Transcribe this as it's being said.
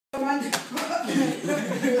I'm gonna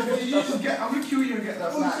kill you and get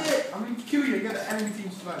that flag. I'm gonna kill you and get the enemy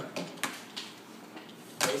team's flag.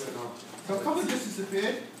 So a couple just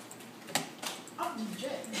disappeared. I'm DJ.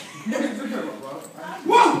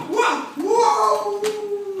 Whoa! Whoa! Whoa!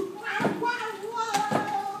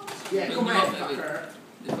 Yeah, come here, fucker.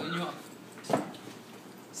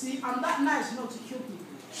 See, I'm that nice not to kill people.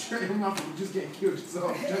 Shut your mouth, I'm just getting killed, so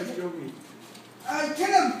don't kill me. Get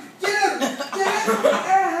him! Get him! Get him!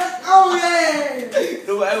 Oh yeah!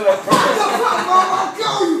 No, what the fuck, I'll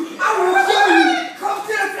kill you! I will kill you! Come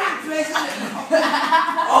to the black place!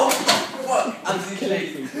 Oh, what? I'm finchley.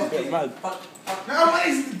 Okay, mad. No, what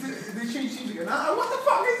is it? They changed teams again. What the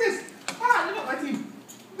fuck is this? Ah, they're not my team.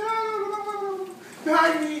 No.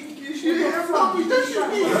 Behind me! You shoot me! Don't shoot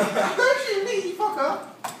me! Don't shoot me, you fucker!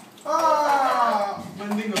 Ah!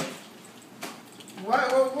 Mandingo.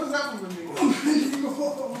 What's that for Mandingo?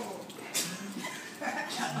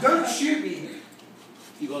 Don't shoot me!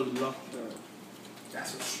 You got luck.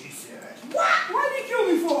 That's what she said. What? Why did you kill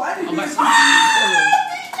me for? I didn't do this.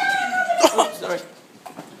 Oh, sorry.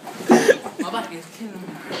 My back is killing me.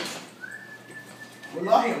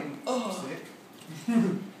 Wallahi, I'm sick.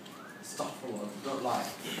 Stop for one. Don't lie.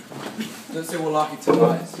 Don't say wallahi to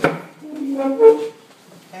lies.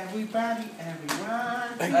 Everybody, everyone.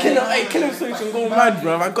 Kill him so you can go mad,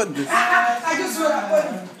 bro. I got this. I just saw that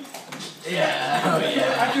button. Yeah. Oh,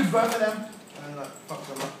 yeah. I just burn them. And like, fuck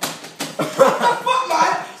them up. Fuck,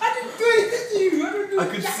 man! I didn't do anything to you. I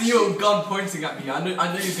could see your gun pointing at me. I know you're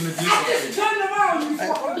gonna do I just something. turned around. You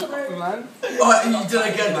fucking Man. Oh, you did it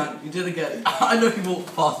again, man. You did it again. I know you walk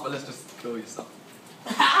fast, but let's just kill yourself.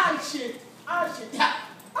 Ah shit! Ah shit!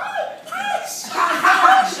 That's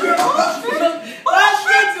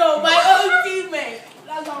my own teammate.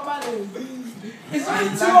 That's not bad. It's only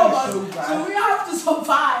two of us, so we have to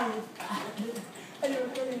survive.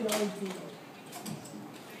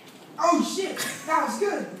 Oh shit! That was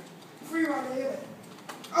good. Free run here.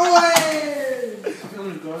 Oh hey! I'm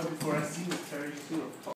gonna go before I see this.